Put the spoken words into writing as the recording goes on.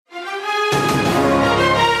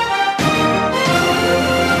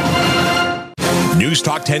News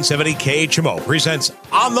Talk 1070 KHMO presents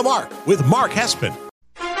On the Mark with Mark Hespin.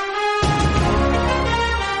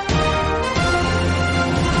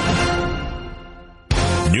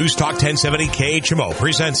 News Talk 1070 KHMO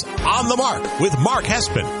presents On the Mark with Mark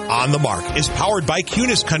Hespin. On the Mark is powered by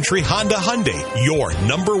Kunes Country Honda Hyundai, your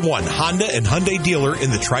number one Honda and Hyundai dealer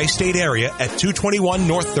in the tri-state area at 221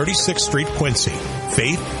 North 36th Street, Quincy.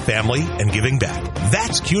 Faith, family, and giving back.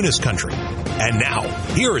 That's Kunes Country. And now,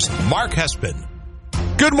 here's Mark Hespin.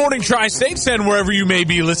 Good morning, Tri-States, and wherever you may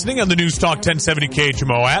be listening on the News Talk 1070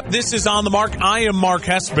 KHMO app. This is On the Mark. I am Mark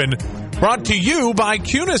Hespin, brought to you by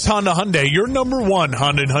Kunes Honda Hyundai, your number one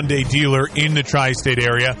Honda and Hyundai dealer in the Tri-State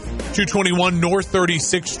area, 221 North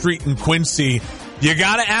 36th Street in Quincy. You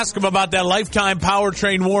got to ask them about that lifetime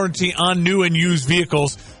powertrain warranty on new and used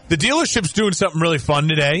vehicles. The dealership's doing something really fun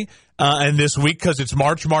today and this week because it's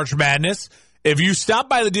March Madness. If you stop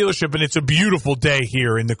by the dealership, and it's a beautiful day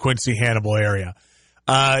here in the Quincy-Hannibal area,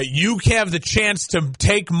 you have the chance to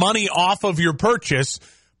take money off of your purchase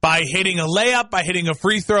by hitting a layup, by hitting a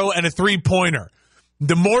free throw, and a three-pointer.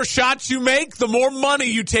 The more shots you make, the more money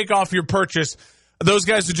you take off your purchase. Those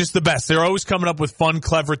guys are just the best. They're always coming up with fun,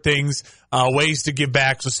 clever things, ways to give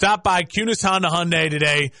back. So stop by Kunes Honda Hyundai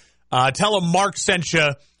today. Tell them Mark sent you.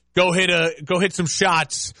 Go hit some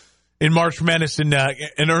shots in March Madness and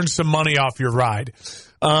earn some money off your ride.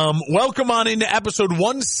 Welcome on into episode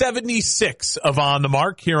 176 of On the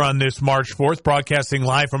Mark here on this March 4th, broadcasting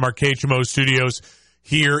live from our KHMO studios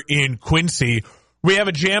here in Quincy. We have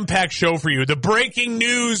a jam-packed show for you. The breaking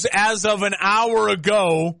news as of an hour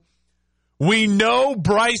ago, we know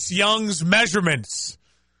Bryce Young's measurements.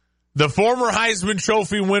 The former Heisman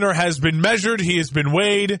Trophy winner has been measured. He has been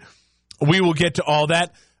weighed. We will get to all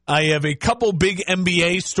that. I have a couple big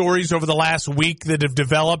NBA stories over the last week that have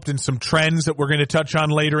developed and some trends that we're going to touch on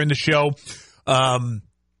later in the show.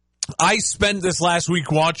 I spent this last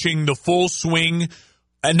week watching the Full Swing,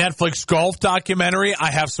 a Netflix golf documentary.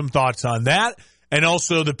 I have some thoughts on that. And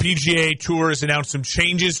also the PGA Tour has announced some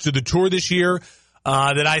changes to the tour this year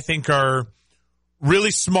that I think are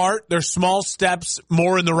really smart. They're small steps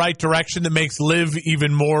more in the right direction that makes LIV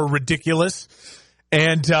even more ridiculous.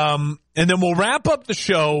 And then we'll wrap up the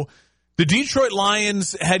show. The Detroit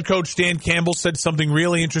Lions head coach Dan Campbell said something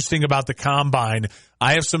really interesting about the Combine.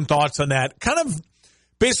 I have some thoughts on that. Kind of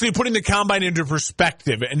basically putting the Combine into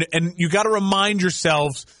perspective. And you got to remind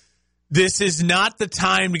yourselves, this is not the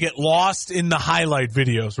time to get lost in the highlight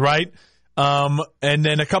videos, right? And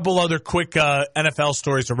then a couple other quick NFL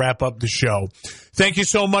stories to wrap up the show. Thank you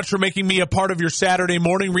so much for making me a part of your Saturday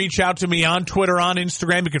morning. Reach out to me on Twitter, on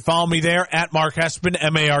Instagram. You can follow me there at Mark Hespin,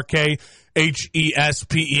 MarkHespen.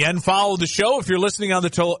 Follow the show if you're listening on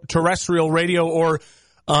the terrestrial radio or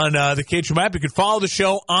on the KHMO app. You can follow the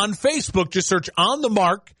show on Facebook. Just search On the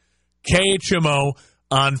Mark, KHMO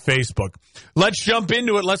on Facebook. Let's jump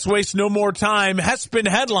into it. Let's waste no more time. Hespin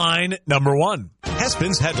headline number one.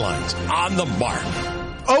 Hespin's headlines On the Mark.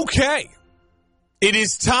 Okay. It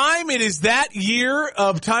is time. It is that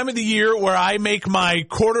time of the year where I make my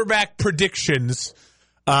quarterback predictions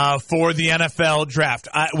for the NFL draft.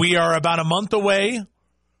 We are about a month away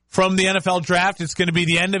from the NFL draft. It's going to be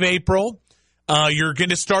the end of April. You're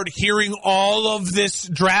going to start hearing all of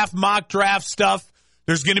this mock draft stuff.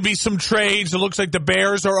 There's going to be some trades. It looks like the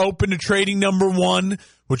Bears are open to trading number one,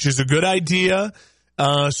 which is a good idea.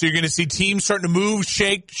 So you're going to see teams starting to move,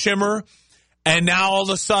 shake, shimmer. And now all of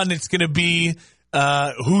a sudden it's going to be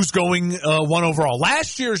who's going one overall.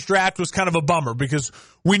 Last year's draft was kind of a bummer because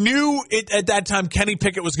we knew at that time Kenny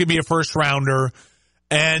Pickett was going to be a first-rounder.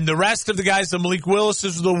 And the rest of the guys, the Malik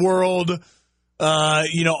Willis's of the world,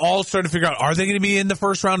 all started to figure out, are they going to be in the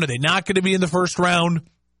first round? Are they not going to be in the first round?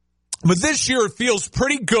 But this year it feels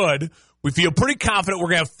pretty good. We feel pretty confident we're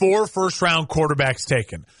going to have 4 first-round quarterbacks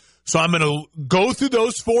taken. So I'm going to go through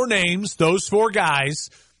those 4 names, those 4 guys,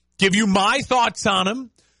 give you my thoughts on them,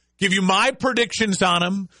 give you my predictions on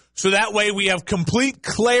them, so that way we have complete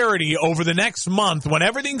clarity over the next month when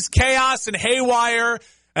everything's chaos and haywire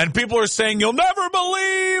and people are saying, you'll never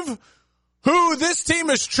believe who this team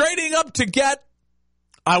is trading up to get.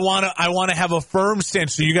 I want to have a firm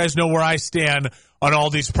stance so you guys know where I stand on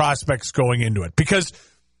all these prospects going into it. Because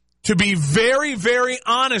to be very, very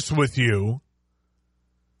honest with you,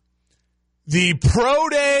 the pro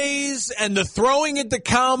days and the throwing at the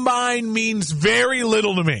combine means very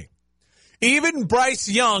little to me. Even Bryce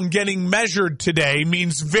Young getting measured today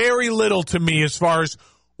means very little to me as far as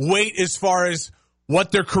weight, as far as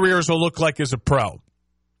what their careers will look like as a pro.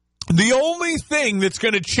 The only thing that's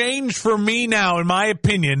going to change for me now, in my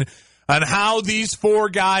opinion, on how these 4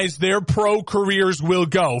 guys, their pro careers will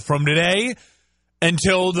go from today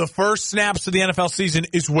until the first snaps of the NFL season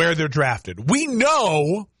is where they're drafted. We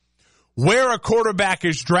know where a quarterback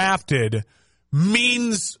is drafted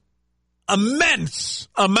means immense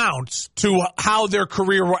amounts to how their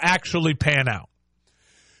career will actually pan out.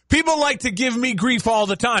 People like to give me grief all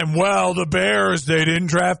the time. Well, the Bears, they didn't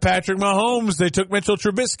draft Patrick Mahomes. They took Mitchell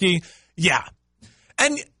Trubisky. Yeah.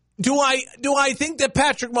 And do I think that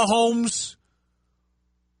Patrick Mahomes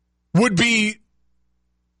would be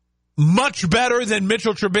much better than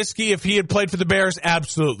Mitchell Trubisky if he had played for the Bears?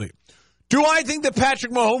 Absolutely. Do I think that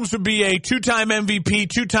Patrick Mahomes would be a two-time MVP,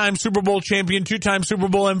 two-time Super Bowl champion, two-time Super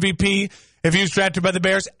Bowl MVP if he was drafted by the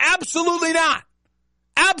Bears? Absolutely not.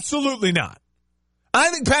 Absolutely not. I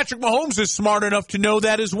think Patrick Mahomes is smart enough to know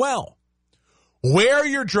that as well. Where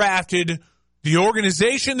you're drafted, the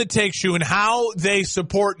organization that takes you, and how they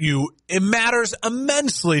support you, it matters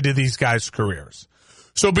immensely to these guys' careers.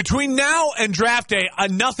 So between now and draft day,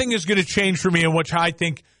 nothing is going to change for me in which I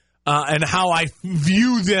think and how I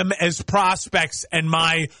view them as prospects and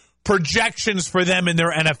my projections for them in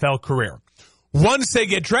their NFL career. Once they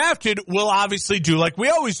get drafted, we'll obviously do like we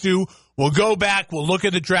always do. We'll go back, we'll look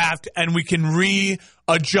at the draft, and we can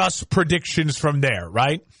readjust predictions from there,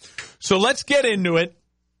 right? So let's get into it.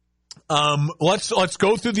 Let's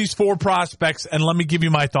go through these four prospects, and let me give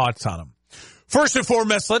you my thoughts on them. First and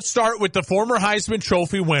foremost, let's start with the former Heisman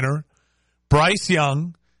Trophy winner, Bryce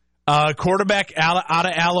Young, quarterback out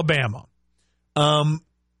of Alabama.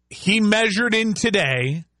 He measured in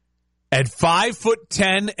today at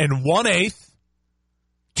 5'10" and 1/8,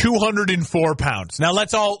 204 pounds. Now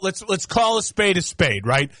let's call a spade,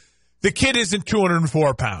 right? The kid isn't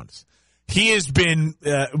 204 pounds. He has been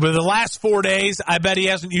with the last 4 days. I bet he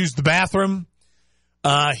hasn't used the bathroom.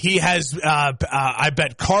 He has, I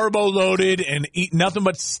bet, carbo loaded and eaten nothing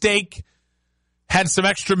but steak. Had some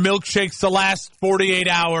extra milkshakes the last 48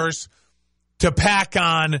 hours to pack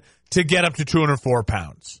on to get up to 204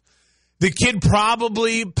 pounds. The kid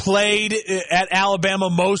probably played at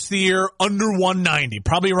Alabama most of the year under 190,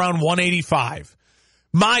 probably around 185.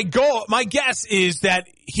 My guess is that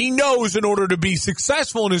he knows in order to be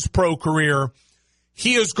successful in his pro career,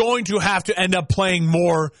 he is going to have to end up playing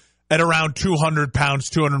more at around 200 pounds,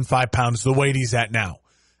 205 pounds, the weight he's at now.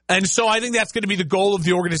 And so I think that's going to be the goal of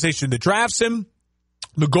the organization that drafts him,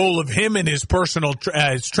 the goal of him and his personal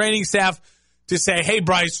his training staff to say, hey,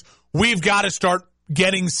 Bryce, we've got to start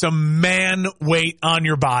getting some man weight on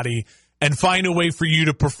your body and find a way for you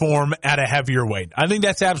to perform at a heavier weight. I think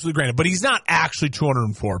that's absolutely great. But he's not actually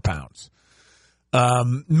 204 pounds.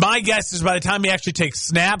 My guess is by the time he actually takes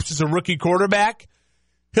snaps as a rookie quarterback,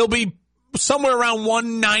 he'll be somewhere around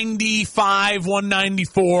 195,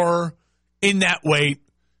 194 in that weight.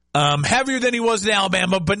 Heavier than he was in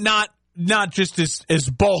Alabama, but not just as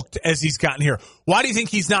bulked as he's gotten here. Why do you think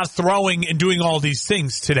he's not throwing and doing all these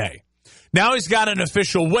things today? Now he's got an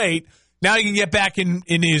official weight. Now he can get back in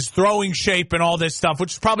his throwing shape and all this stuff,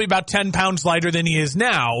 which is probably about 10 pounds lighter than he is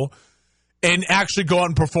now, and actually go out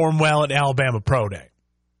and perform well at Alabama Pro Day.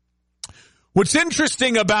 What's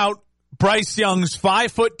interesting about Bryce Young's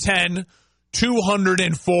 5'10",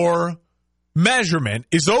 204 measurement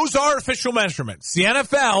is those are official measurements. The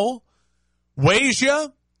NFL weighs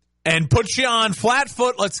you and puts you on flat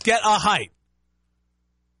foot. Let's get a height.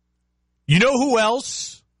 You know who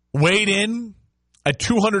else weighed in at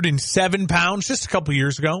 207 pounds just a couple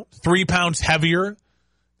years ago, 3 pounds heavier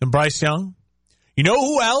than Bryce Young? You know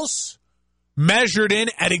who else measured in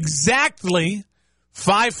at exactly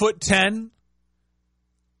 5'10"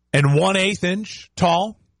 and 1/8 inch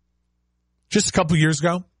tall just a couple years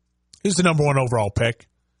ago? He was the number 1 overall pick,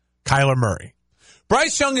 Kyler Murray.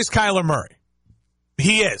 Bryce Young is Kyler Murray.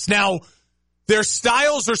 He is. Now, their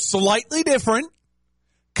styles are slightly different.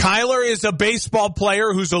 Kyler is a baseball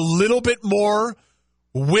player who's a little bit more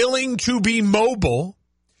willing to be mobile,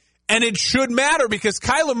 and it should matter because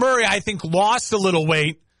Kyler Murray, I think, lost a little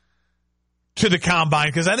weight to the combine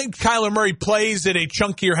because I think Kyler Murray plays at a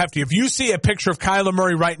chunkier, hefty. If you see a picture of Kyler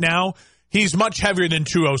Murray right now, he's much heavier than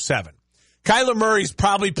 207. Kyler Murray's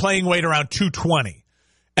probably playing weight around 220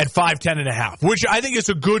 at 5'10 and a half, which I think is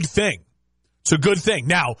a good thing. It's a good thing.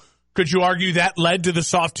 Now, could you argue that led to the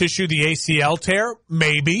soft tissue, the ACL tear?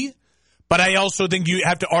 Maybe. But I also think you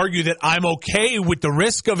have to argue that I'm okay with the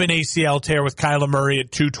risk of an ACL tear with Kyler Murray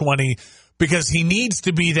at 220 because he needs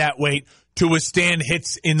to be that weight to withstand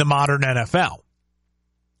hits in the modern NFL.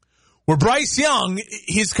 Where Bryce Young,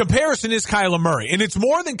 his comparison is Kyler Murray. And it's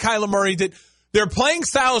more than Kyler Murray that their playing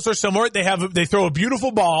styles are similar. They throw a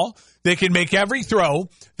beautiful ball. They can make every throw.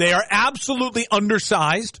 They are absolutely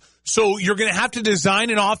undersized. So you're going to have to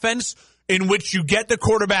design an offense in which you get the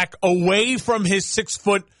quarterback away from his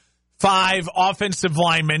 6'5" 5 offensive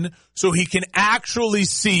linemen so he can actually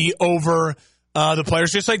see over the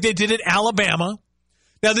players, just like they did at Alabama.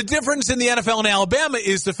 Now, the difference in the NFL and Alabama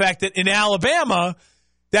is the fact that in Alabama,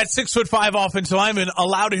 that 6'5" offensive lineman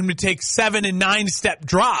allowed him to take 7 and 9 step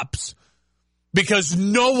drops because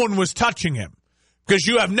no one was touching him. Because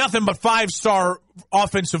you have nothing but 5-star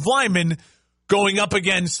offensive linemen going up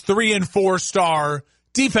against 3 and 4-star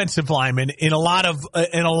defensive linemen in a lot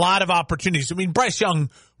of opportunities. I mean, Bryce Young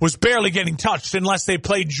was barely getting touched unless they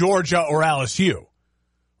played Georgia or LSU,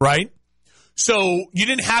 right? So you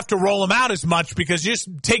didn't have to roll him out as much because you just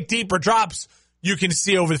take deeper drops, you can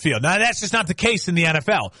see over the field. Now, that's just not the case in the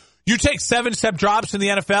NFL. You take 7-step drops in the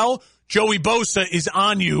NFL, Joey Bosa is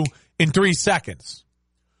on you in 3 seconds.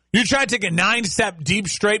 You try to take a 9-step deep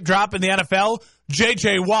straight drop in the NFL,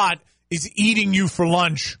 J.J. Watt is eating you for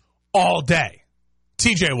lunch all day.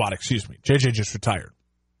 T.J. Watt, excuse me. J.J. just retired.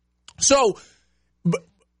 So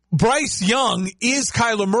Bryce Young is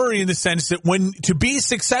Kyler Murray in the sense that to be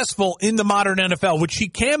successful in the modern NFL, which he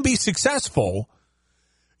can be successful,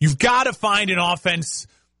 you've got to find an offense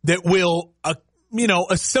that will,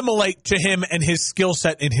 assimilate to him and his skill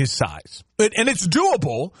set and his size. And it's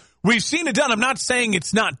doable. We've seen it done. I'm not saying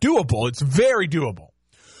it's not doable. It's very doable.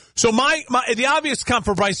 So the obvious comp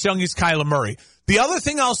for Bryce Young is Kyler Murray. The other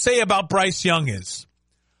thing I'll say about Bryce Young is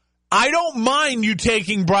I don't mind you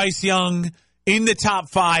taking Bryce Young in the top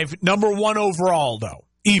 5, number 1 overall, though.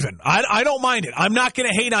 Even. I don't mind it. I'm not going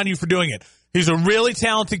to hate on you for doing it. He's a really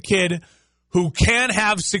talented kid who can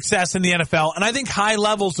have success in the NFL, and I think high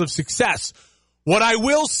levels of success. What I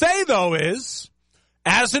will say, though, is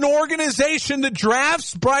as an organization that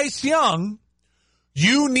drafts Bryce Young,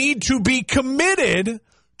 you need to be committed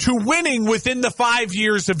to winning within the 5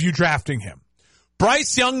 years of you drafting him.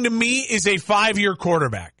 Bryce Young, to me, is a 5-year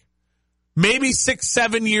quarterback. Maybe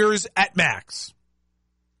 6-7 years at max.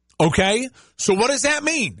 Okay? So what does that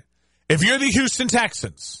mean? If you're the Houston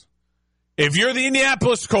Texans, if you're the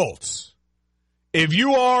Indianapolis Colts, if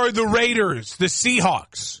you are the Raiders, the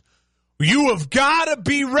Seahawks, you have got to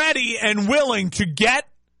be ready and willing to get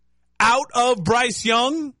out of Bryce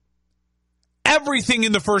Young everything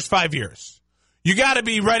in the first 5 years. You got to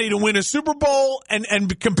be ready to win a Super Bowl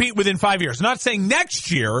and compete within 5 years. I'm not saying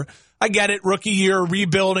next year. I get it. Rookie year,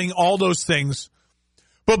 rebuilding, all those things.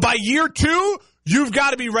 But by year 2, you've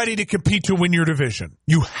got to be ready to compete to win your division.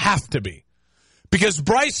 You have to be. Because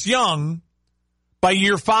Bryce Young, by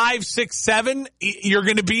year 5, 6, 7, you're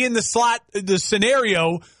going to be in the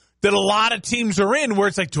scenario that a lot of teams are in where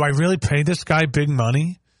it's like, do I really pay this guy big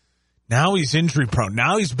money? Now he's injury prone.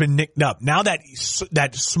 Now he's been nicked up. Now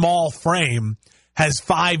that small frame has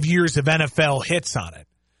 5 years of NFL hits on it.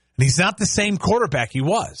 And he's not the same quarterback he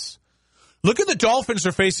was. Look at the Dolphins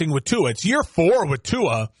are facing with Tua. It's year 4 with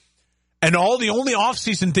Tua. And the only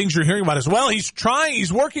offseason things you're hearing about is, well,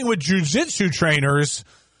 he's working with jiu-jitsu trainers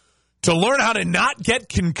to learn how to not get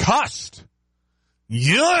concussed.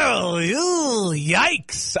 Yikes.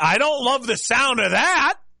 I don't love the sound of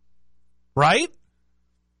that. Right?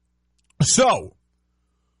 So,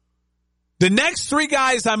 the next 3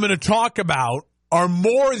 guys I'm going to talk about are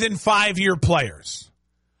more than 5-year players.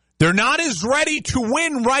 They're not as ready to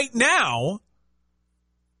win right now,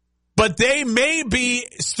 but they may be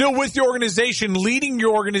still with your organization, leading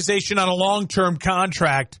your organization on a long-term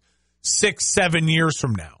contract 6-7 years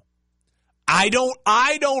from now. I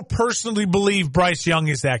don't personally believe Bryce Young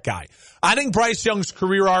is that guy. I think Bryce Young's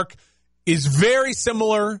career arc is very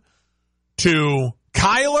similar to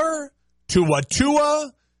Kyler, to what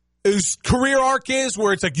Tua's career arc is,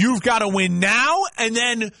 where it's like you've got to win now, and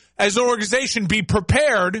then as an organization be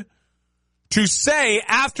prepared to say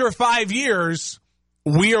after 5 years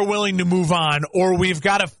we are willing to move on, or we've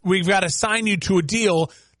got to sign you to a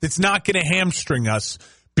deal that's not going to hamstring us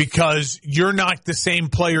because you're not the same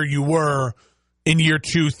player you were in year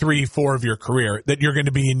 2, 3, 4 of your career that you're going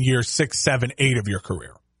to be in year 6, 7, 8 of your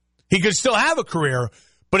career. He could still have a career,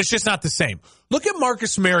 but it's just not the same. Look at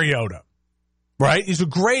Marcus Mariota, right? He's a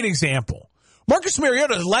great example. Marcus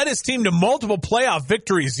Mariota led his team to multiple playoff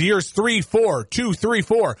victories, years 3, 4, 2, 3,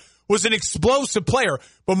 4, was an explosive player.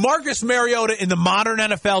 But Marcus Mariota in the modern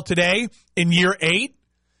NFL today, in year 8,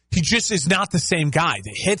 he just is not the same guy.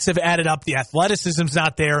 The hits have added up. The athleticism's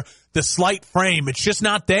not there. The slight frame, it's just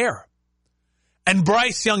not there. And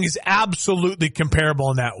Bryce Young is absolutely comparable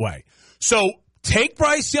in that way. So take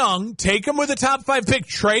Bryce Young, take him with a top 5 pick,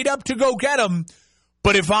 trade up to go get him.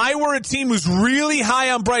 But if I were a team who's really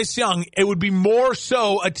high on Bryce Young, it would be more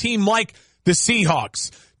so a team like the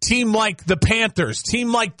Seahawks, team like the Panthers,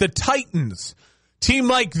 team like the Titans, team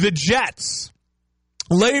like the Jets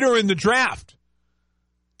later in the draft.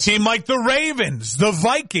 Team like the Ravens, the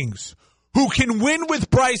Vikings, who can win with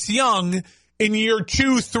Bryce Young in year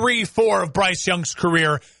 2, 3, 4 of Bryce Young's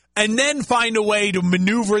career, and then find a way to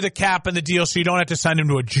maneuver the cap and the deal so you don't have to sign him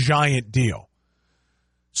to a giant deal.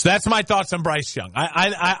 So that's my thoughts on Bryce Young.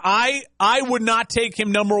 I would not take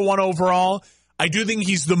him number 1 overall. I do think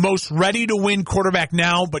he's the most ready-to-win quarterback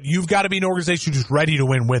now, but you've got to be an organization who's ready to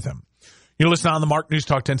win with him. You listen on the Mark News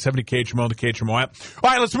Talk 1070 KHMO, the KHMO app. All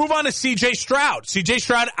right, let's move on to C.J. Stroud. C.J.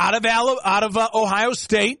 Stroud out of Ohio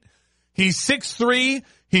State. He's 6'3".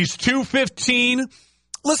 He's 215.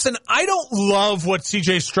 Listen, I don't love what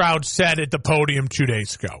C.J. Stroud said at the podium 2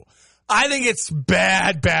 days ago. I think it's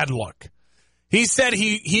bad look. He said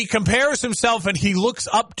he compares himself and he looks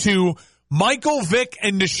up to Michael Vick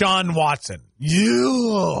and Deshaun Watson.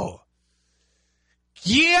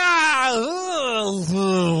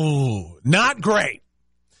 Not great.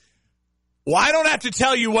 Well, I don't have to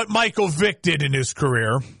tell you what Michael Vick did in his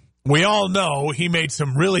career. We all know he made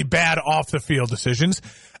some really bad off-the-field decisions.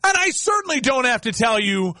 And I certainly don't have to tell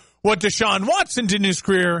you what Deshaun Watson did in his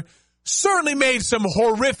career. Certainly made some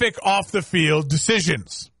horrific off-the-field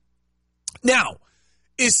decisions. Now,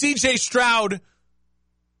 is C.J. Stroud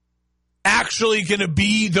actually going to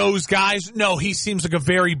be those guys? No, he seems like a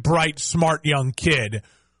very bright, smart young kid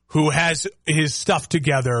who has his stuff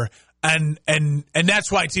together. And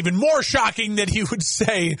that's why it's even more shocking that he would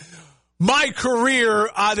say, my career,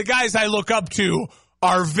 the guys I look up to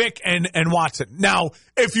are Vic and Watson. Now,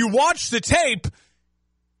 if you watch the tape,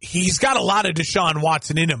 he's got a lot of Deshaun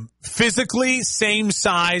Watson in him. Physically, same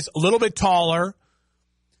size, a little bit taller.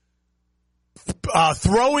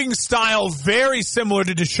 Throwing style, very similar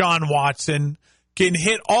to Deshaun Watson. Can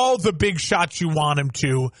hit all the big shots you want him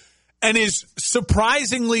to. And is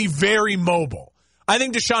surprisingly very mobile. I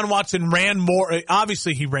think Deshaun Watson ran more.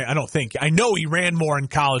 Obviously, I know he ran more in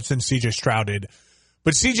college than C.J. Stroud did.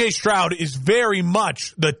 But C.J. Stroud is very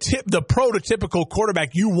much the prototypical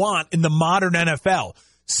quarterback you want in the modern NFL.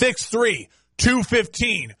 6'3",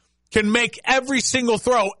 215, can make every single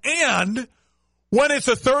throw. And when it's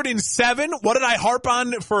a 3rd and 7, what did I harp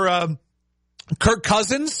on for Kirk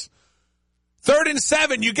Cousins? 3rd and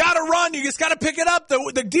 7, you got to run. You just got to pick it up.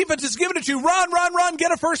 The defense is giving it to you. Run,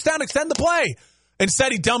 get a first down, extend the play.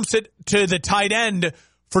 Instead, he dumps it to the tight end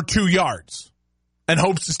for 2 yards and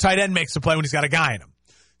hopes his tight end makes the play when he's got a guy in him.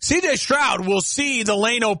 C.J. Stroud will see the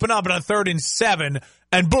lane open up on a 3rd and 7,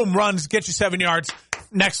 and boom, runs, gets you 7 yards.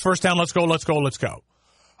 Next first down, let's go.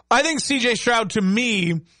 I think C.J. Stroud, to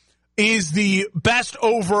me, is the best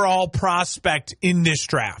overall prospect in this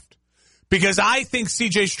draft because I think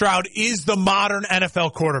C.J. Stroud is the modern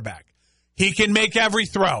NFL quarterback. He can make every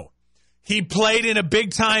throw. He played in a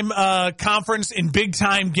big-time conference in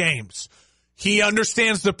big-time games. He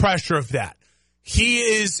understands the pressure of that. He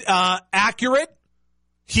is accurate.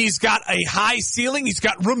 He's got a high ceiling. He's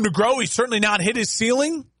got room to grow. He's certainly not hit his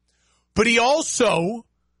ceiling. But he also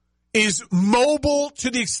is mobile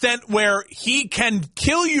to the extent where he can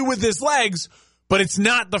kill you with his legs, but it's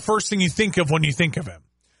not the first thing you think of when you think of him.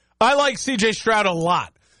 I like C.J. Stroud a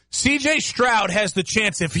lot. C.J. Stroud has the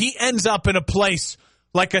chance, if he ends up in a place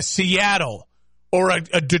like a Seattle or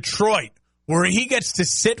a Detroit where he gets to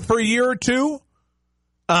sit for a year or two,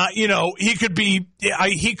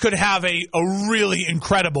 he could have a really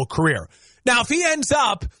incredible career. Now, if he ends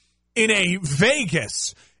up in a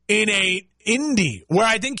Vegas, in a Indy, where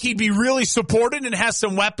I think he'd be really supported and has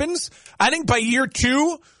some weapons, I think by year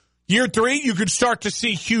 2, year 3, you could start to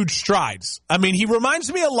see huge strides. I mean, he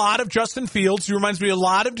reminds me a lot of Justin Fields. He reminds me a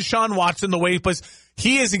lot of Deshaun Watson, the way he plays.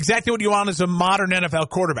 He is exactly what you want as a modern NFL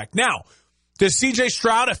quarterback. Now, does C.J.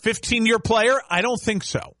 Stroud a 15-year player? I don't think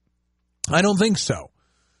so.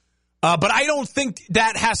 But I don't think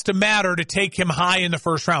that has to matter to take him high in the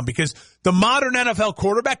first round because the modern NFL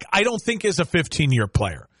quarterback, I don't think is a 15-year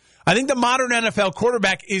player. I think the modern NFL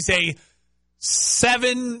quarterback is a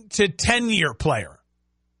 7 to 10-year player.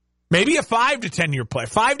 Maybe a 5 to 10-year player,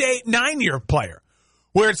 5 to 8, 9-year player,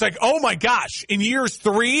 where it's like, oh my gosh, in years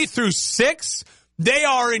 3 through 6, they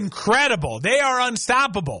are incredible. They are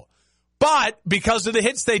unstoppable. But because of the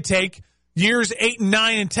hits they take, years 8 and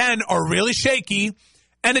 9 and 10 are really shaky,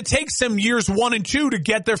 and it takes them years 1 and 2 to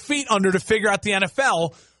get their feet under to figure out the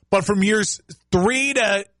NFL. But from years 3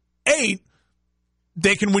 to 8,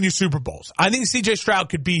 they can win you Super Bowls. I think C.J. Stroud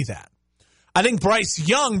could be that. I think Bryce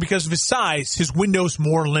Young, because of his size, his window's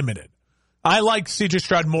more limited. I like C.J.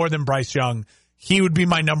 Stroud more than Bryce Young. He would be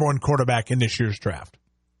my number 1 quarterback in this year's draft.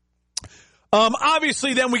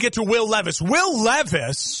 Obviously, then we get to Will Levis. Will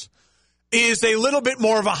Levis is a little bit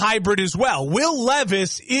more of a hybrid as well. Will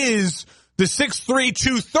Levis is the 6'3",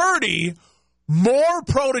 230, more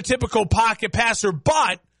prototypical pocket passer,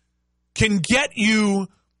 but can get you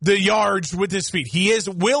the yards with his feet. He is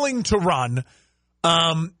willing to run.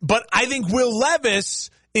 But I think Will Levis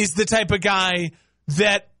is the type of guy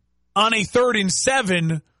that on a 3rd and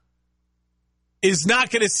 7 is not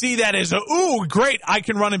going to see that as ooh, great, I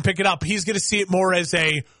can run and pick it up. He's going to see it more as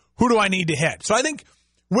who do I need to hit? So I think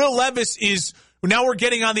Will Levis is, now we're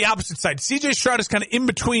getting on the opposite side. C.J. Stroud is kind of in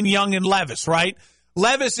between Young and Levis, right?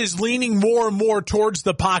 Levis is leaning more and more towards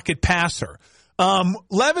the pocket passer.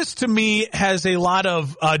 Levis, to me, has a lot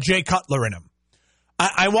of Jay Cutler in him.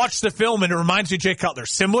 I watched the film, and it reminds me of Jay Cutler.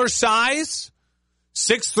 Similar size,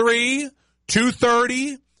 6'3",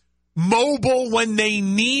 230, mobile when they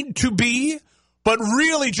need to be, but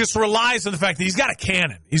really just relies on the fact that he's got a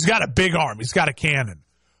cannon. He's got a big arm. He's got a cannon.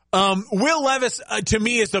 Will Levis, to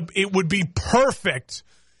me, it would be perfect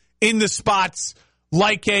in the spots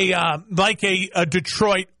like a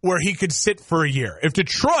Detroit where he could sit for a year. If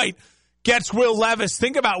Detroit gets Will Levis,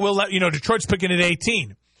 think about Will Levis. Detroit's picking at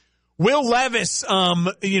 18. Will Levis,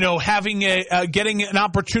 having getting an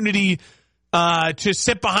opportunity to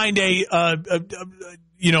sit behind a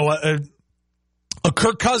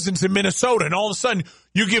Kirk Cousins in Minnesota, and all of a sudden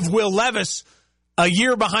you give Will Levis a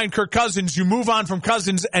year behind Kirk Cousins, you move on from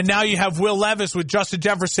Cousins, and now you have Will Levis with Justin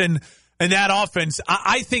Jefferson and that offense.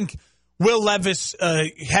 I think Will Levis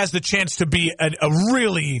has the chance to be a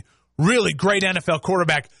really, really great NFL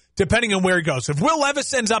quarterback, depending on where he goes. If Will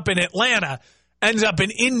Levis ends up in Atlanta, ends up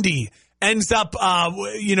in Indy, ends up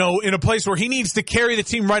in a place where he needs to carry the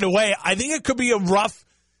team right away, I think it could be a rough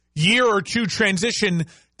year or two transition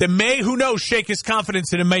that may, who knows, shake his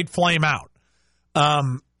confidence and it may flame out.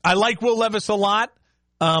 I like Will Levis a lot.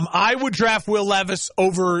 I would draft Will Levis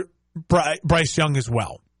over Bryce Young as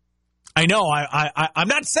well. I know I'm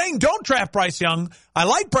not saying don't draft Bryce Young. I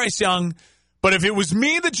like Bryce Young, but if it was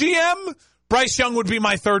me, the GM, Bryce Young would be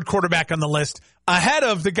my 3rd quarterback on the list, ahead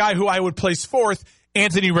of the guy who I would place 4th,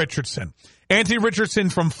 Anthony Richardson. Anthony Richardson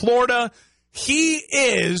from Florida. He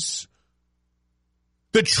is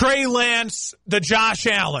the Trey Lance, the Josh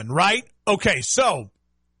Allen, right? Okay, so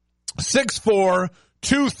 6'4",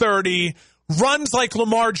 230, runs like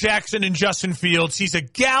Lamar Jackson and Justin Fields. He's a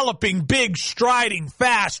galloping, big, striding,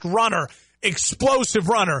 fast runner, explosive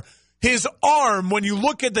runner. His arm, when you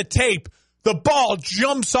look at the tape, the ball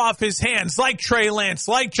jumps off his hands like Trey Lance,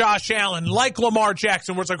 like Josh Allen, like Lamar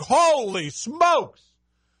Jackson, where it's like, holy smokes,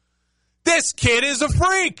 this kid is a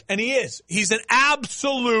freak. And he is. He's an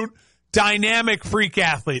absolute dynamic freak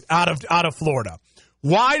athlete out of Florida.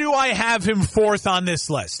 Why do I have him 4th on this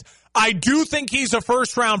list? I do think he's a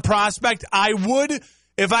 1st-round prospect. I would,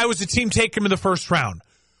 if I was a team, take him in the 1st round.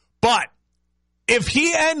 But if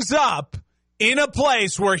he ends up in a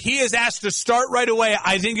place where he is asked to start right away,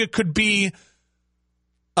 I think it could be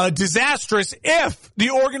disastrous if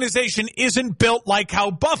the organization isn't built like how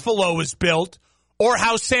Buffalo is built or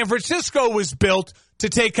how San Francisco was built to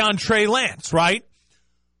take on Trey Lance, right?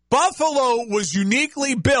 Buffalo was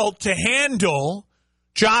uniquely built to handle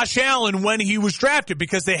Josh Allen when he was drafted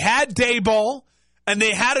because they had Daboll and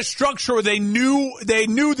they had a structure where they knew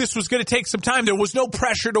this was going to take some time. There was no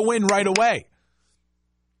pressure to win right away.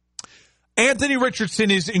 Anthony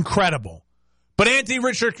Richardson is incredible. But Anthony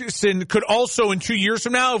Richardson could also, in 2 years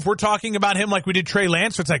from now, if we're talking about him like we did Trey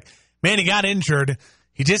Lance, it's like, man, he got injured.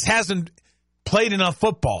 He just hasn't played enough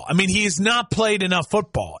football. I mean, he has not played enough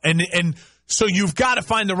football. And so you've got to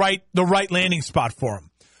find the right landing spot for him.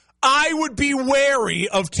 I would be wary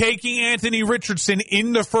of taking Anthony Richardson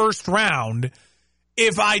in the 1st round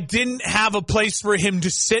if I didn't have a place for him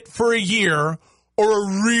to sit for a year or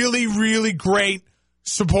a really, really great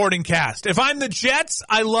supporting cast. If I'm the Jets,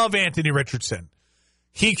 I love Anthony Richardson.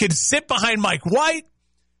 He could sit behind Mike White,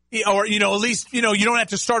 or, at least, you don't have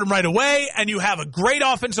to start him right away, and you have a great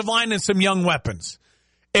offensive line and some young weapons.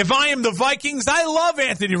 If I am the Vikings, I love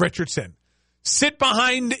Anthony Richardson. Sit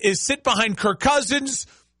behind Kirk Cousins.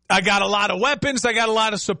 I got a lot of weapons. I got a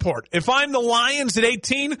lot of support. If I'm the Lions at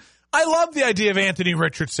 18, I love the idea of Anthony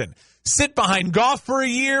Richardson. Sit behind Goff for a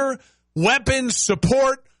year, weapons,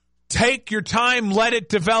 support, take your time, let it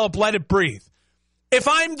develop, let it breathe. If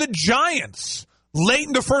I'm the Giants late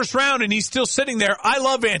in the 1st round and he's still sitting there, I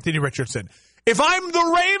love Anthony Richardson. If I'm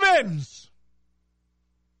the Ravens,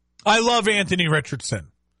 I love Anthony Richardson.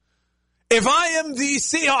 If I am the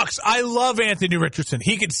Seahawks, I love Anthony Richardson.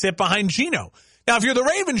 He could sit behind Geno. Now, if you're the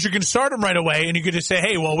Ravens, you can start him right away, and you can just say,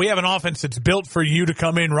 hey, well, we have an offense that's built for you to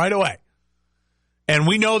come in right away. And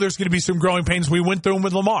we know there's going to be some growing pains. We went through them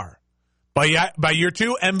with Lamar. By year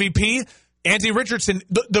 2, MVP, Anthony Richardson.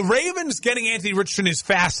 The Ravens getting Anthony Richardson is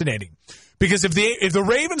fascinating because if the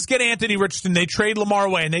Ravens get Anthony Richardson, they trade Lamar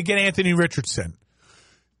away, and they get Anthony Richardson.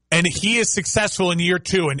 and he is successful in year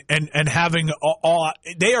 2 and having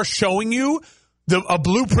they are showing you a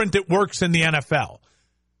blueprint that works in the NFL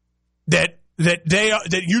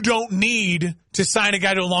that you don't need to sign a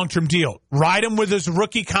guy to a long-term deal. Ride him with his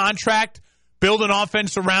rookie contract, build an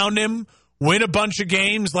offense around him, win a bunch of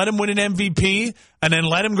games, let him win an MVP, and then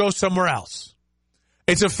let him go somewhere else.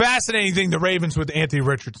 It's a fascinating thing, the Ravens with Anthony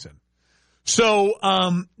Richardson. So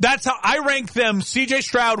that's how I rank them. C.J.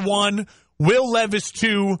 Stroud 1, Will Levis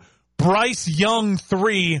 2, Bryce Young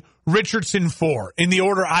 3, Richardson 4, in the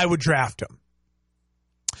order I would draft him.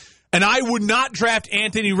 And I would not draft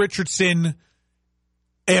Anthony Richardson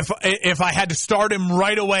if I had to start him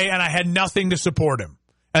right away and I had nothing to support him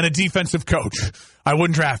and a defensive coach. I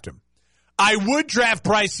wouldn't draft him. I would draft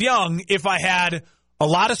Bryce Young if I had a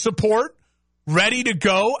lot of support, ready to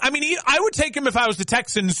go. I mean, I would take him if I was the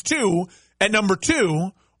Texans too at number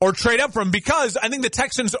 2 or trade up from him because I think the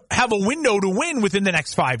Texans have a window to win within the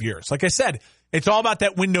next 5 years. Like I said, it's all about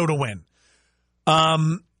that window to win.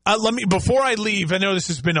 Before I leave, I know this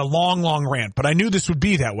has been a long, long rant, but I knew this would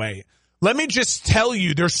be that way. Let me just tell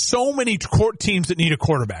you, there's so many teams that need a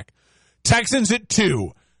quarterback. Texans at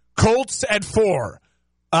 2, Colts at 4,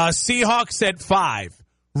 Seahawks at 5,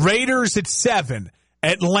 Raiders at 7,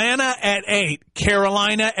 Atlanta at 8,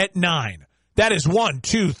 Carolina at 9. That is 1,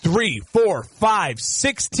 2, 3, 4, 5,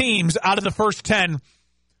 6 teams out of the first 10.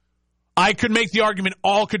 I could make the argument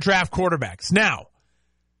all could draft quarterbacks. Now,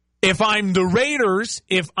 if I'm the Raiders,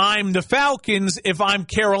 if I'm the Falcons, if I'm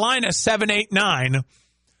Carolina 7, 8, 9,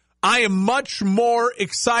 I am much more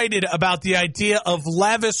excited about the idea of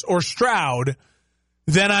Levis or Stroud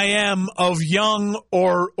than I am of Young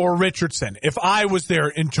or Richardson if I was there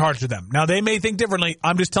in charge of them. Now, they may think differently.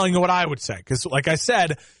 I'm just telling you what I would say because, like I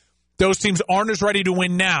said, those teams aren't as ready to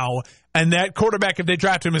win now, and that quarterback, if they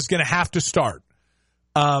draft him, is going to have to start.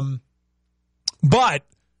 But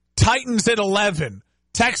Titans at 11.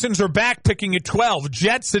 Texans are back picking at 12.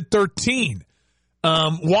 Jets at 13.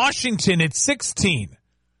 Washington at 16.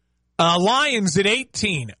 Lions at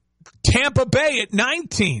 18. Tampa Bay at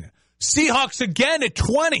 19. Seahawks again at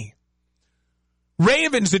 20.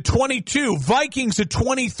 Ravens at 22. Vikings at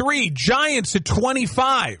 23. Giants at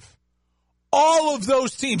 25. All of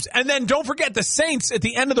those teams. And then don't forget the Saints at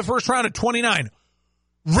the end of the first round at 29.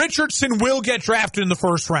 Richardson will get drafted in the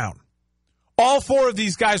first round. All 4 of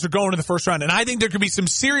these guys are going to the first round. And I think there could be some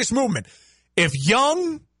serious movement. If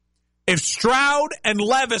Stroud and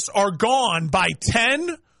Levis are gone by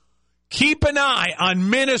 10, keep an eye on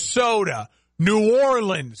Minnesota, New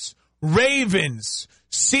Orleans, Ravens,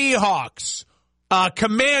 Seahawks,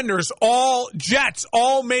 Commanders, all Jets,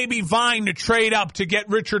 all maybe vying to trade up to get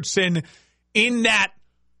Richardson in that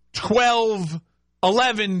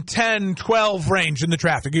 11, 10, 12 range in the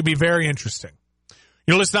draft. It could be very interesting.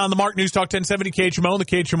 You're listening on the Mark News Talk 1070 KHMO, the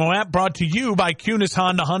KHMO app, brought to you by Kunis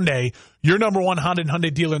Honda Hyundai, your number 1 Honda and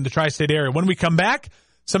Hyundai dealer in the tri-state area. When we come back,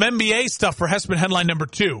 some NBA stuff for Hespin headline number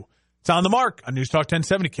 2. It's on the Mark on News Talk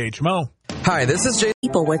 1070 KHMO. Hi, this is Jay.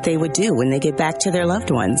 People what they would do when they get back to their loved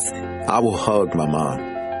ones. I will hug my mom.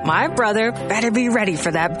 My brother better be ready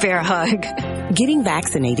for that bear hug. Getting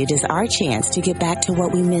vaccinated is our chance to get back to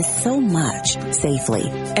what we miss so much safely.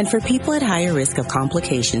 And for people at higher risk of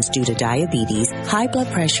complications due to diabetes, high blood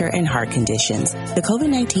pressure, and heart conditions, the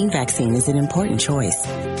COVID-19 vaccine is an important choice.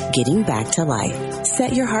 Getting back to life.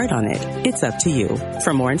 Set your heart on it. It's up to you.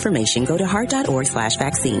 For more information, go to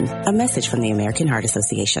heart.org/vaccine. A message from the American Heart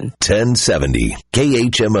Association. 1070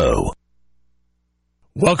 KHMO.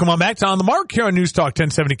 Welcome on back to On the Mark here on News Talk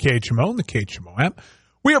 1070 KHMO and the KHMO app.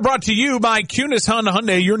 We are brought to you by Kunis Honda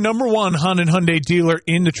Hyundai, your number 1 Honda and Hyundai dealer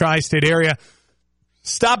in the tri-state area.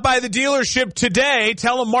 Stop by the dealership today.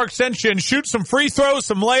 Tell them Mark sent you and shoot some free throws,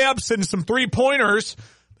 some layups, and some three-pointers.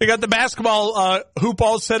 They got the basketball hoop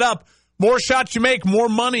all set up. More shots you make, more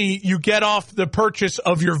money you get off the purchase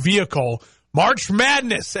of your vehicle. March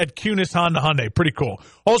Madness at Kunis Honda Hyundai. Pretty cool.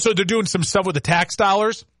 Also, they're doing some stuff with the tax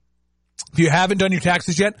dollars. If you haven't done your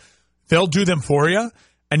taxes yet, they'll do them for you,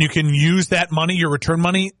 and you can use that money, your return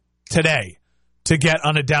money, today to get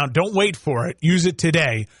on a down. Don't wait for it. Use it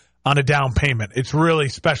today on a down payment. It's really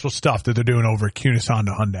special stuff that they're doing over at Kunis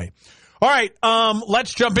Honda Hyundai. All right,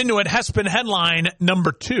 let's jump into it. Hespin headline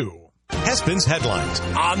number 2. Hespin's headlines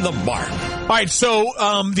on the Mark. All right, so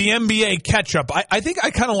the NBA catch-up. I think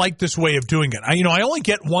I kind of like this way of doing it. I only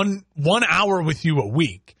get one hour with you a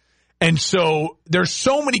week. And so there's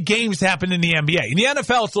so many games happen in the NBA. In the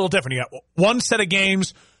NFL, it's a little different. You got one set of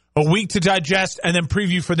games, a week to digest, and then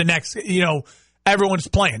preview for the next. Everyone's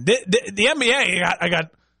playing. The NBA, I got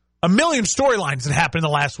a million storylines that happened in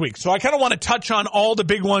the last week. So I kind of want to touch on all the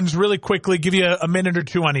big ones really quickly, give you a minute or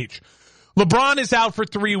two on each. LeBron is out for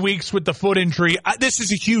 3 weeks with the foot injury. This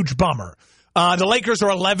is a huge bummer. The Lakers are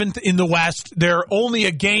 11th in the West. They're only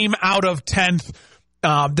a game out of 10th.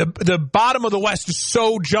 The bottom of the West is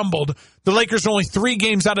so jumbled. The Lakers are only 3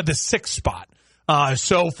 games out of the 6th spot.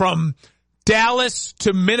 So from Dallas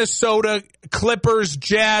to Minnesota, Clippers,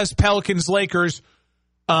 Jazz, Pelicans, Lakers,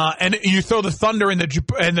 and you throw the Thunder and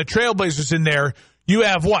the Trailblazers in there, you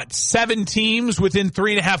have, 7 teams within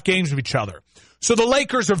 3.5 games of each other. So the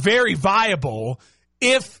Lakers are very viable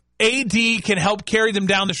if AD can help carry them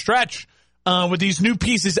down the stretch with these new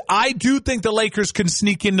pieces. I do think the Lakers can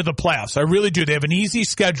sneak into the playoffs. I really do. They have an easy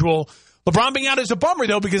schedule. LeBron being out is a bummer,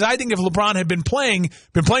 though, because I think if LeBron had been playing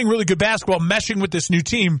really good basketball, meshing with this new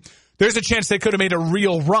team, there's a chance they could have made a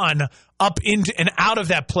real run up into and out of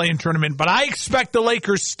that play-in tournament. But I expect the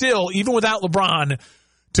Lakers still, even without LeBron,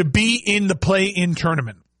 to be in the play-in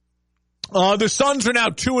tournament. The Suns are now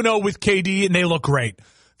 2-0 with KD, and they look great.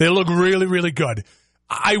 They look really, really good.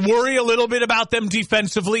 I worry a little bit about them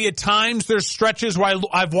defensively. At times, there's stretches where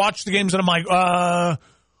I've watched the games, and I'm like,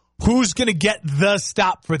 who's going to get the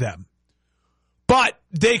stop for them? But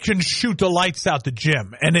they can shoot the lights out the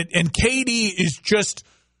gym. And KD is just,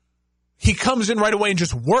 he comes in right away and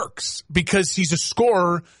just works because he's a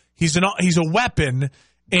scorer. He's a weapon.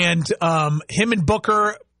 And him and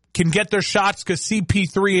Booker can get their shots because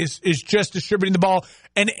CP3 is just distributing the ball.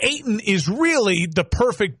 And Ayton is really the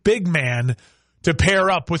perfect big man to pair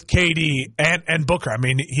up with KD and Booker. I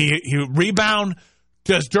mean, he rebound,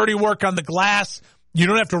 does dirty work on the glass. You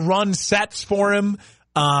don't have to run sets for him,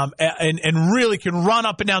 and really can run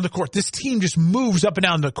up and down the court. This team just moves up and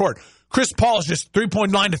down the court. Chris Paul is just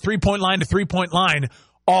three-point line to three-point line to three-point line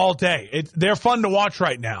all day. They're fun to watch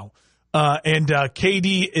right now. And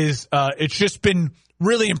KD is it's just been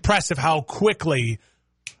really impressive how quickly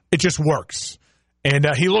it just works. And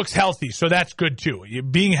he looks healthy, so that's good too.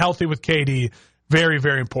 Being healthy with KD, very,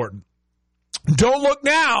 very important. Don't look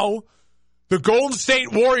now. The Golden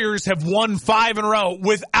State Warriors have won 5 in a row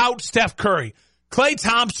without Steph Curry. Klay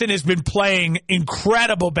Thompson has been playing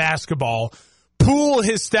incredible basketball. Poole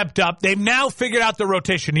has stepped up. They've now figured out the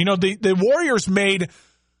rotation. You know, the Warriors made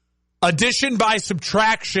addition by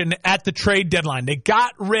subtraction at the trade deadline. They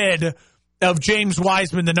got rid of James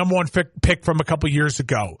Wiseman, the number 1 pick from a couple years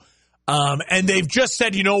ago. And they've just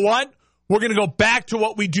said, you know what? We're going to go back to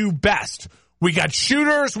what we do best. We got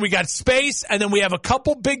shooters, we got space, and then we have a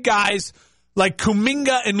couple big guys like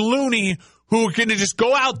Kuminga and Looney who are going to just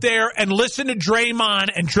go out there and listen to Draymond,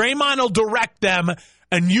 and Draymond will direct them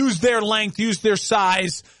and use their length, use their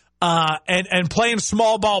size, and playing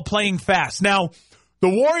small ball, playing fast. Now, the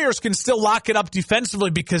Warriors can still lock it up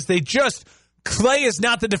defensively because Klay is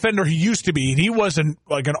not the defender he used to be. He wasn't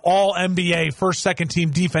like an all-NBA first, second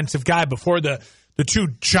team defensive guy before the 2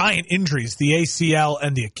 giant injuries, the ACL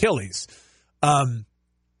and the Achilles.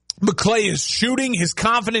 But Klay is shooting. His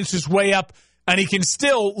confidence is way up, and he can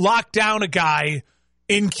still lock down a guy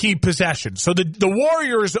in key possession. So the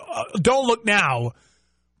Warriors don't look now,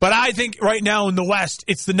 but I think right now in the West,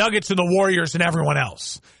 it's the Nuggets and the Warriors and everyone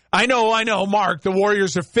else. I know, Mark, the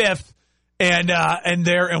Warriors are 5th. And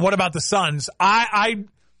what about the Suns? The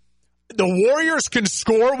Warriors can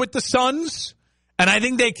score with the Suns, and I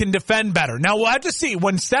think they can defend better. Now we'll have to see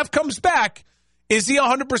when Steph comes back. Is he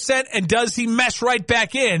 100%, and does he mesh right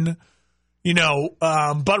back in? You know,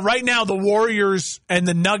 but right now the Warriors and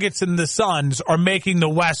the Nuggets and the Suns are making the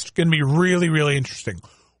West going to be really, really interesting.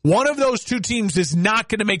 One of those 2 teams is not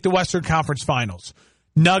going to make the Western Conference Finals.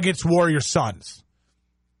 Nuggets, Warriors, Suns.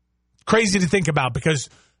 Crazy to think about because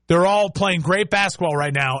they're all playing great basketball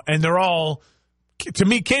right now, and they're all, to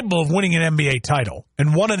me, capable of winning an NBA title.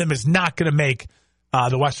 And one of them is not going to make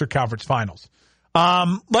the Western Conference Finals.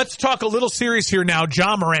 Let's talk a little series here now.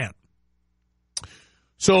 Ja Morant.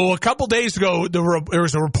 So a couple days ago, there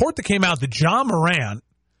was a report that came out that Ja Morant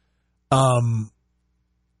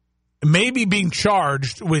may be being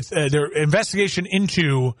charged with their investigation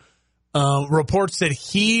into reports that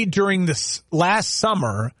he, during this last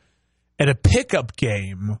summer, at a pickup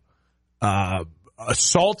game,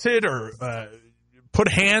 assaulted or put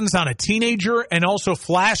hands on a teenager and also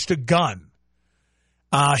flashed a gun.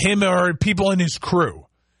 Him or people in his crew.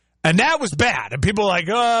 And that was bad. And people are like,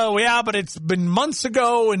 oh, yeah, but it's been months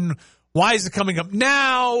ago, and why is it coming up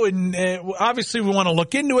now? And obviously we want to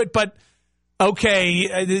look into it, but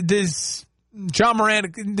okay, Ja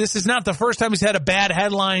Morant, this is not the first time he's had a bad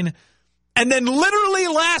headline. And then literally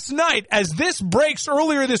last night, as this breaks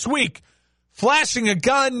earlier this week, flashing a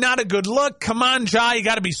gun, not a good look. Come on, Ja, you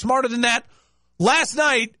got to be smarter than that. Last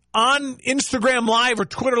night on Instagram Live or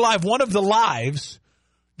Twitter Live, one of the lives,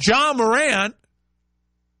 Ja Morant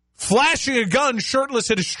flashing a gun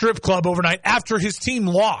shirtless at a strip club overnight after his team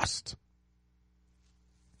lost.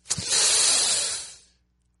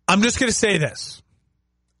 I'm just going to say this.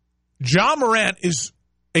 Ja Morant is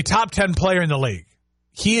a top 10 player in the league.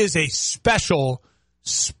 He is a special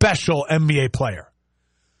NBA player.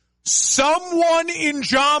 Someone in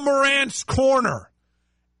Ja Morant's corner,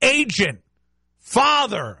 agent,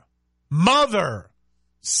 father, mother,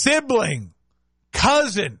 sibling,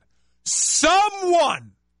 cousin,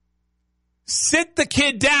 someone sit the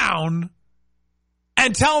kid down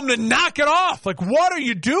and tell him to knock it off. Like, what are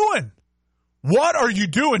you doing? What are you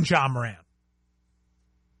doing, Ja Morant?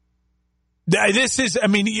 This is, I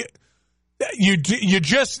mean,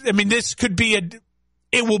 this could be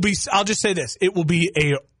I'll just say this. It will be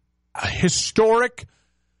a historic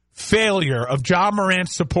failure of Ja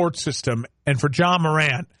Morant's support system. And for Ja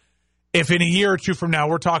Morant, if in a year or two from now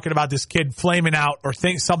we're talking about this kid flaming out or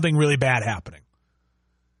something really bad happening,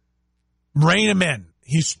 rein him in.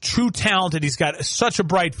 He's too talented. He's got such a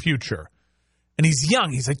bright future. And he's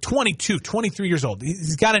young. He's like 22, 23 years old.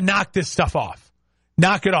 He's got to knock this stuff off.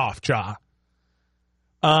 Knock it off, Ja.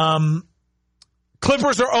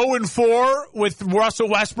 Clippers are 0-4 with Russell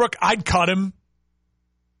Westbrook. I'd cut him.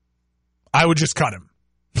 I would just cut him.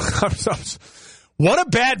 What a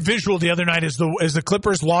bad visual the other night as the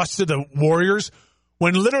Clippers lost to the Warriors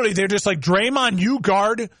when literally they're just like, Draymond, you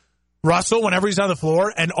guard Russell whenever he's on the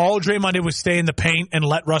floor, and all Draymond did was stay in the paint and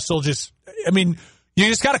let Russell you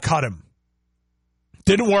just got to cut him.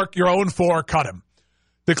 Didn't work. You're 0-4. Cut him.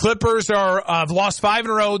 The Clippers have lost 5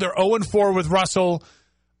 in a row. They're 0-4 with Russell.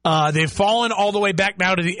 They've fallen all the way back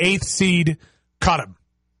now to the 8th seed. Cut him.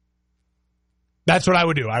 That's what I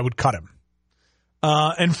would do. I would cut him.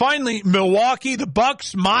 And finally, Milwaukee, the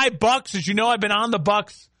Bucks, my Bucks. As you know, I've been on the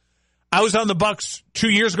Bucks. I was on the Bucks 2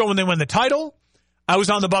 years ago when they won the title. I was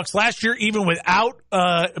on the Bucks last year, even without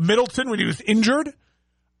Middleton when he was injured.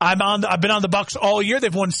 I've been on the Bucks all year.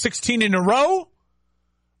 They've won 16 in a row.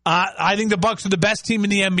 I think the Bucks are the best team in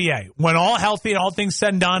the NBA. When all healthy and all things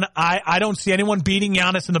said and done, I don't see anyone beating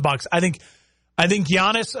Giannis in the Bucks. I think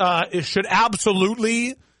Giannis should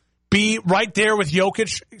absolutely be right there with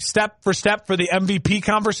Jokic step for step for the MVP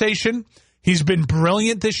conversation. He's been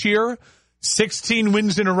brilliant this year. 16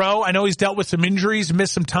 wins in a row. I know he's dealt with some injuries,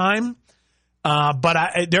 missed some time.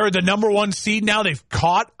 But they're the number 1 seed now. They've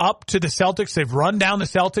caught up to the Celtics. They've run down the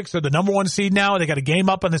Celtics. They're the number 1 seed now. They got a game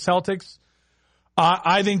up on the Celtics.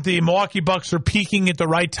 I think the Milwaukee Bucks are peaking at the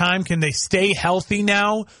right time. Can they stay healthy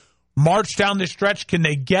now? March down the stretch. Can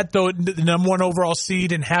they get the number 1 overall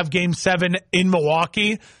seed and have Game 7 in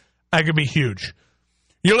Milwaukee? That could be huge.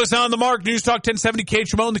 You're listening on the Mark, News Talk 1070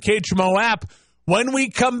 KHMO and the KHMO app. When we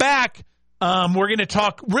come back, we're going to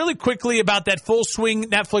talk really quickly about that Full Swing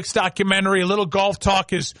Netflix documentary. A little golf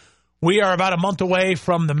talk as we are about a month away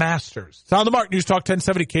from the Masters. It's on the Mark, News Talk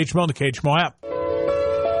 1070 KHMO and the KHMO app.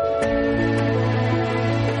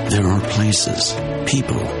 There are places,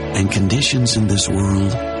 people, and conditions in this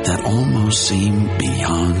world that almost seem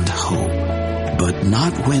beyond hope. But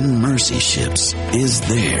not when Mercy Ships is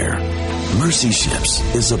there. Mercy Ships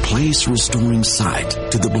is a place restoring sight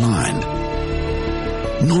to the blind,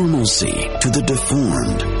 normalcy to the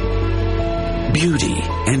deformed, beauty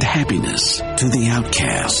and happiness to the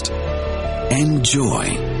outcast, and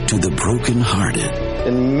joy to the brokenhearted.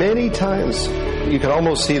 And many times you can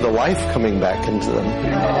almost see the life coming back into them.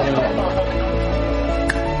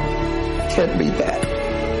 Can't beat that.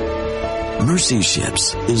 Mercy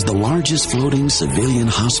Ships is the largest floating civilian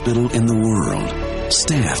hospital in the world,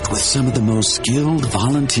 staffed with some of the most skilled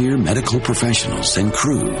volunteer medical professionals and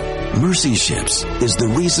crew. Mercy Ships is the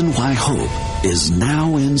reason why hope is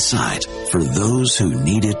now in sight for those who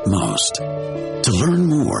need it most. To learn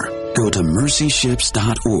more, go to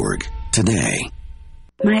mercyships.org today.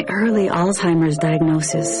 My early Alzheimer's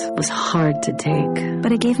diagnosis was hard to take,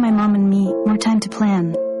 but it gave my mom and me more time to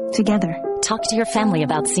plan together. Talk to your family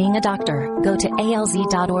about seeing a doctor. Go to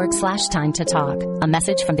alz.org/time to talk. A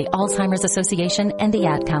message from the Alzheimer's Association and the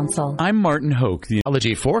Ad Council. I'm Martin Hoke, the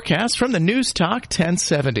allergy forecast from the News Talk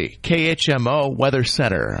 1070 KHMO Weather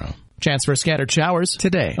Center. Chance for scattered showers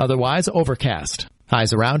today, otherwise overcast.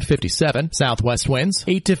 Highs around 57, southwest winds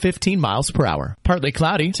 8 to 15 miles per hour. Partly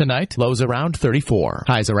cloudy tonight, lows around 34.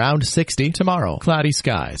 Highs around 60 tomorrow. Cloudy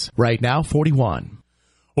skies. Right now 41.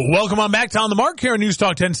 Welcome on back to On the Mark here on News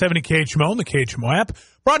Talk 1070 KHMO and the KHMO app.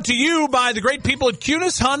 Brought to you by the great people at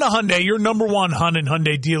Kunis Honda Hyundai, your number 1 Honda and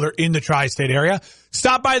Hyundai dealer in the tri-state area.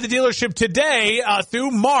 Stop by the dealership today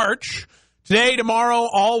through March. Today, tomorrow,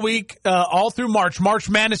 all week, all through March. March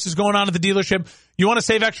Madness is going on at the dealership. You want to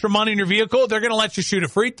save extra money in your vehicle? They're going to let you shoot a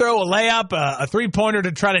free throw, a layup, a three-pointer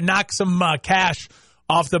to try to knock some cash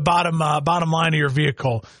off the bottom line of your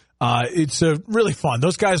vehicle. It's really fun.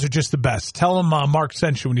 Those guys are just the best. Tell them Mark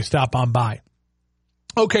sent you when you stop on by.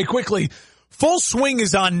 Okay, quickly. Full Swing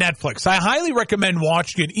is on Netflix. I highly recommend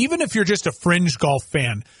watching it, even if you're just a fringe golf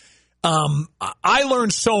fan. I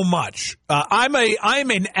learned so much. I'm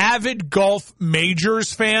an avid golf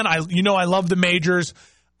majors fan. I love the majors.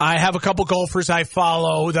 I have a couple golfers I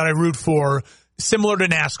follow that I root for, similar to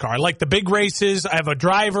NASCAR. I like the big races. I have a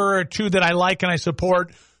driver or two that I like and I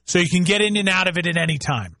support, so you can get in and out of it at any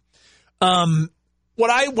time. What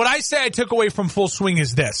I say I took away from Full Swing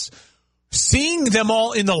is this. Seeing them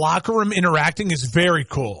all in the locker room interacting is very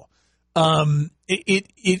cool.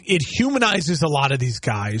 It humanizes a lot of these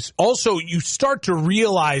guys. Also, you start to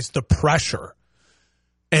realize the pressure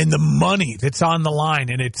and the money that's on the line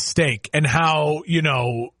and at stake, and how,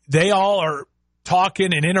 they all are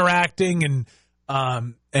talking and interacting and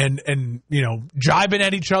jibing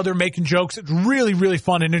at each other, making jokes. It's really, really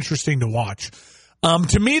fun and interesting to watch.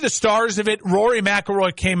 To me, the stars of it, Rory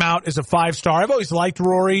McIlroy came out as a 5-star. I've always liked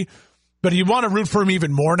Rory, but you want to root for him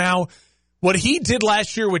even more now. What he did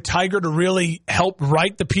last year with Tiger to really help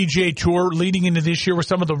right the PGA Tour leading into this year with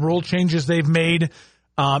some of the rule changes they've made.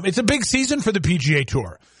 It's a big season for the PGA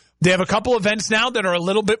Tour. They have a couple events now that are a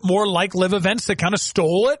little bit more like live events that kind of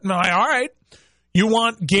stole it. And I'm like, all right, you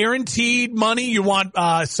want guaranteed money. You want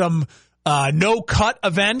some no-cut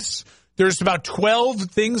events. There's about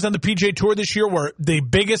 12 things on the PGA Tour this year where the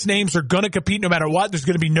biggest names are going to compete no matter what. There's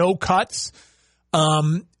going to be no cuts.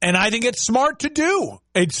 And I think it's smart to do.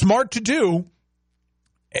 It's smart to do.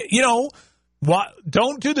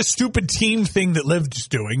 Don't do the stupid team thing that Liv's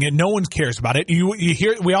doing, and no one cares about it. You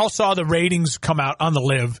hear? We all saw the ratings come out on the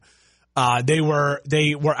Liv. They were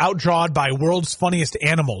outdrawed by World's Funniest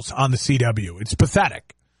Animals on the CW. It's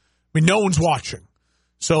pathetic. I mean, no one's watching.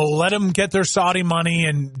 So let them get their Saudi money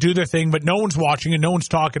and do their thing, but no one's watching and no one's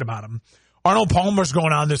talking about them. Arnold Palmer's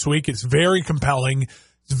going on this week. It's very compelling.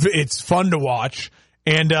 It's fun to watch.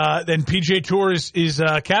 And then PGA Tour is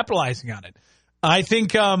capitalizing on it. I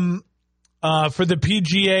think for the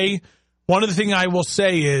PGA, one of the things I will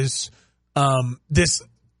say is this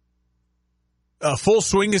Full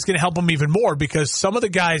Swing is going to help them even more, because some of the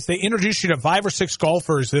guys, they introduce you to 5 or 6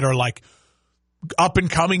 golfers that are like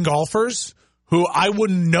up-and-coming golfers who I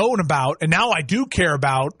wouldn't known about, and now I do care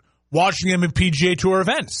about watching them in PGA Tour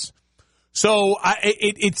events. So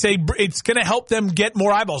it's going to help them get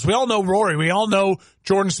more eyeballs. We all know Rory. We all know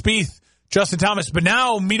Jordan Spieth, Justin Thomas. But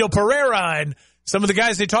now Mito Pereira and some of the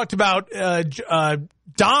guys they talked about, Dahmer,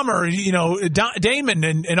 Damon,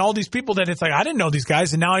 and all these people that it's like, I didn't know these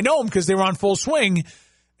guys, and now I know them because they were on Full Swing.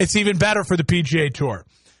 It's even better for the PGA Tour.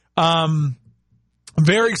 I'm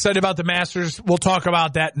very excited about the Masters. We'll talk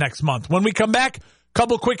about that next month. When we come back,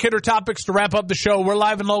 couple quick hitter topics to wrap up the show. We're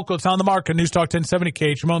live and local. It's on the mark on News Talk 1070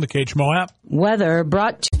 KHMO and the KHMO app. Weather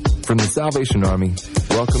brought from the Salvation Army.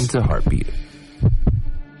 Welcome to Heartbeat.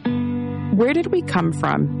 Where did we come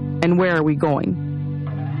from and where are we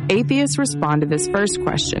going? Atheists respond to this first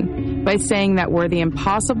question by saying that we're the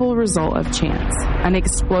impossible result of chance, an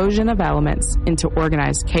explosion of elements into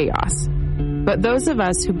organized chaos. But those of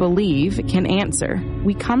us who believe can answer.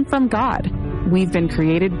 We come from God. We've been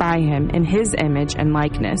created by Him in His image and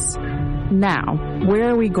likeness. Now, where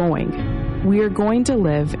are we going? We are going to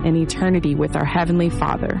live in eternity with our Heavenly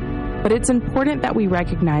Father. But it's important that we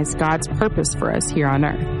recognize God's purpose for us here on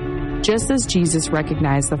earth, just as Jesus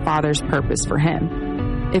recognized the Father's purpose for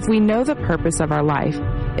Him. If we know the purpose of our life,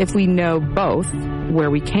 if we know both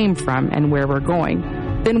where we came from and where we're going,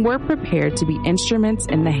 then we're prepared to be instruments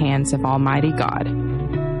in the hands of Almighty God.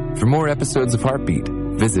 For more episodes of Heartbeat,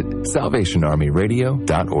 visit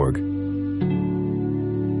SalvationArmyRadio.org.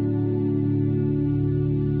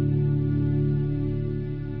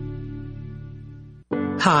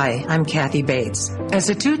 Hi, I'm Kathy Bates.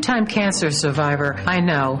 As a 2-time cancer survivor, I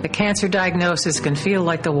know the cancer diagnosis can feel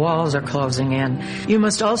like the walls are closing in. You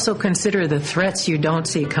must also consider the threats you don't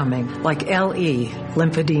see coming, like LE,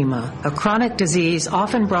 lymphedema, a chronic disease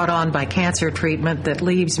often brought on by cancer treatment that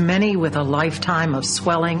leaves many with a lifetime of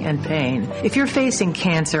swelling and pain. If you're facing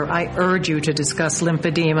cancer, I urge you to discuss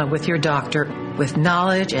lymphedema with your doctor. With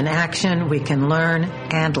knowledge and action, we can learn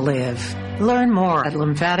and live. Learn more at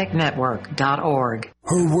lymphaticnetwork.org.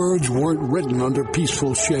 Her words weren't written under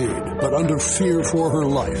peaceful shade, but under fear for her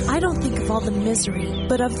life. I don't think of all the misery,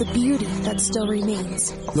 but of the beauty that still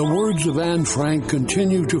remains. The words of Anne Frank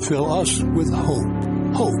continue to fill us with hope.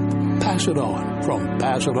 Hope. Pass it on from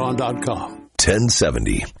PassItOn.com.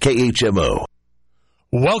 1070 KHMO.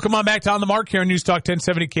 Welcome on back to On the Mark here on News Talk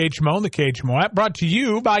 1070 KHMO and the KHMO app, brought to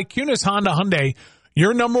you by Kunis Honda Hyundai.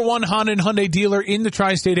 Your number one Honda and Hyundai dealer in the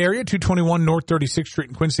tri-state area, 221 North 36th Street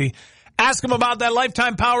in Quincy. Ask them about that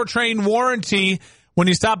lifetime powertrain warranty when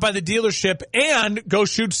you stop by the dealership, and go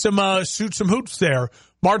shoot some hoops there.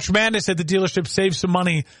 March Madness at the dealership. Save some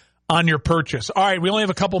money on your purchase. All right, we only have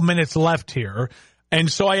a couple minutes left here, and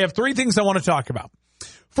so I have three things I want to talk about.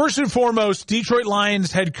 First and foremost, Detroit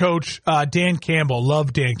Lions head coach Dan Campbell.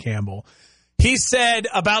 Love Dan Campbell. He said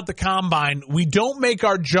about the combine, we don't make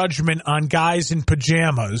our judgment on guys in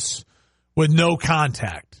pajamas with no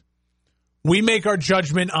contact. We make our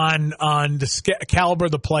judgment on the caliber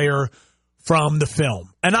of the player from the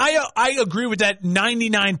film. And I agree with that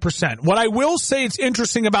 99%. What I will say it's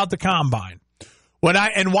interesting about the combine,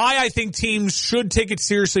 why I think teams should take it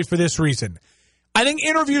seriously for this reason. I think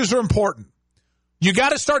interviews are important. You got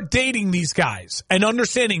to start dating these guys and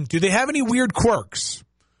understanding, do they have any weird quirks?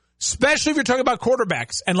 Especially if you're talking about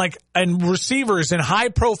quarterbacks and receivers and high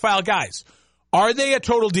profile guys. Are they a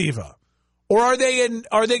total diva? Or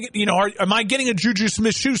am I getting a Juju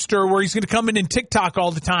Smith-Schuster where he's going to come in and TikTok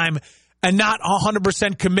all the time and not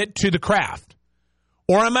 100% commit to the craft?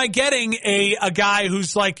 Or am I getting a guy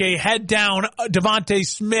who's like a head down Devontae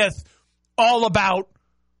Smith, all about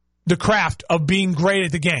the craft of being great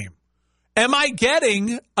at the game? Am I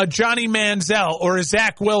getting a Johnny Manziel or a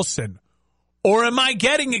Zach Wilson? Or am I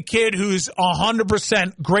getting a kid who's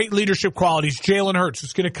 100% great leadership qualities, Jalen Hurts,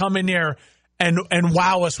 who's going to come in there and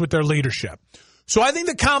wow us with their leadership? So I think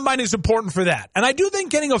the combine is important for that. And I do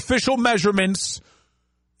think getting official measurements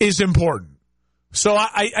is important. So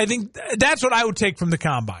I think that's what I would take from the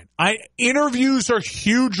combine. Interviews are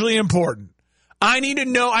hugely important. I need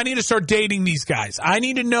to start dating these guys. I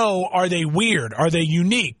need to know, are they weird? Are they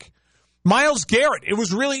unique? Myles Garrett, it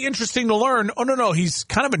was really interesting to learn, he's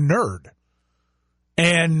kind of a nerd.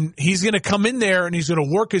 And he's going to come in there and he's going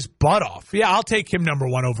to work his butt off. Yeah, I'll take him number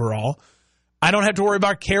one overall. I don't have to worry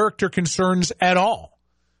about character concerns at all.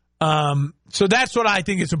 So that's what I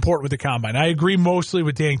think is important with the combine. I agree mostly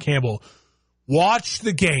with Dan Campbell. Watch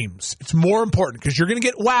the games. It's more important because you're going to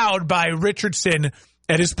get wowed by Richardson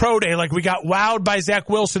at his pro day like we got wowed by Zach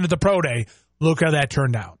Wilson at the pro day. Look how that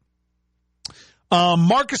turned out.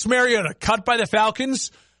 Marcus Mariota, cut by the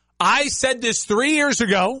Falcons. I said this 3 years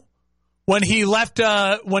ago when he left,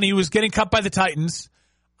 when he was getting cut by the Titans.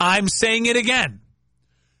 I'm saying it again.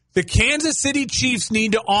 The Kansas City Chiefs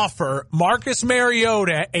need to offer Marcus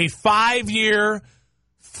Mariota a 5-year,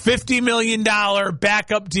 $50 million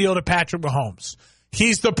backup deal to Patrick Mahomes.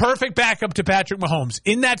 He's the perfect backup to Patrick Mahomes.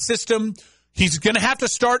 In that system, he's going to have to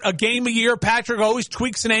start a game a year. Patrick always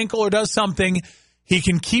tweaks an ankle or does something. He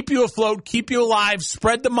can keep you afloat, keep you alive,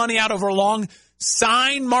 spread the money out over long.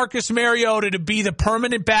 Sign Marcus Mariota to be the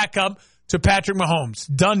permanent backup to Patrick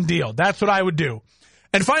Mahomes. Done deal. That's what I would do.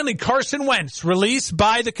 And finally, Carson Wentz, released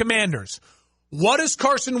by the Commanders. What does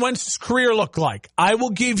Carson Wentz's career look like? I will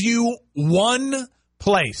give you one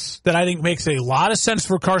place that I think makes a lot of sense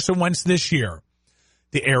for Carson Wentz this year.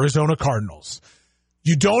 The Arizona Cardinals.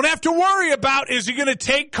 You don't have to worry about, is he going to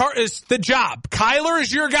take the job? Kyler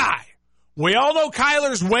is your guy. We all know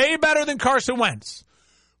Kyler's way better than Carson Wentz.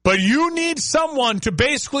 But you need someone to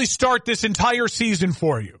basically start this entire season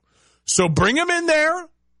for you. So bring him in there.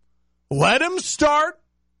 Let him start.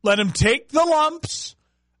 Let him take the lumps.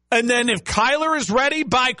 And then if Kyler is ready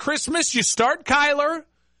by Christmas, you start Kyler.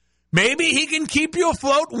 Maybe he can keep you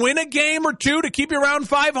afloat, win a game or two to keep you around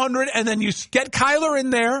 500, and then you get Kyler in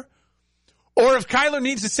there. Or if Kyler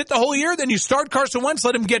needs to sit the whole year, then you start Carson Wentz,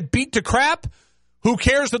 let him get beat to crap. Who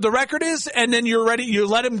cares what the record is? And then you're ready. You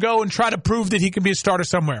let him go and try to prove that he can be a starter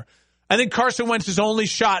somewhere. I think Carson Wentz's only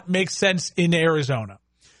shot makes sense in Arizona.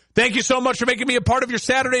 Thank you so much for making me a part of your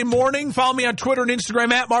Saturday morning. Follow me on Twitter and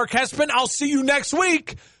Instagram at Mark Hespin. I'll see you next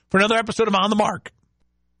week for another episode of On the Mark.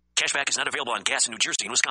 Cashback is not available on gas in New Jersey and Wisconsin.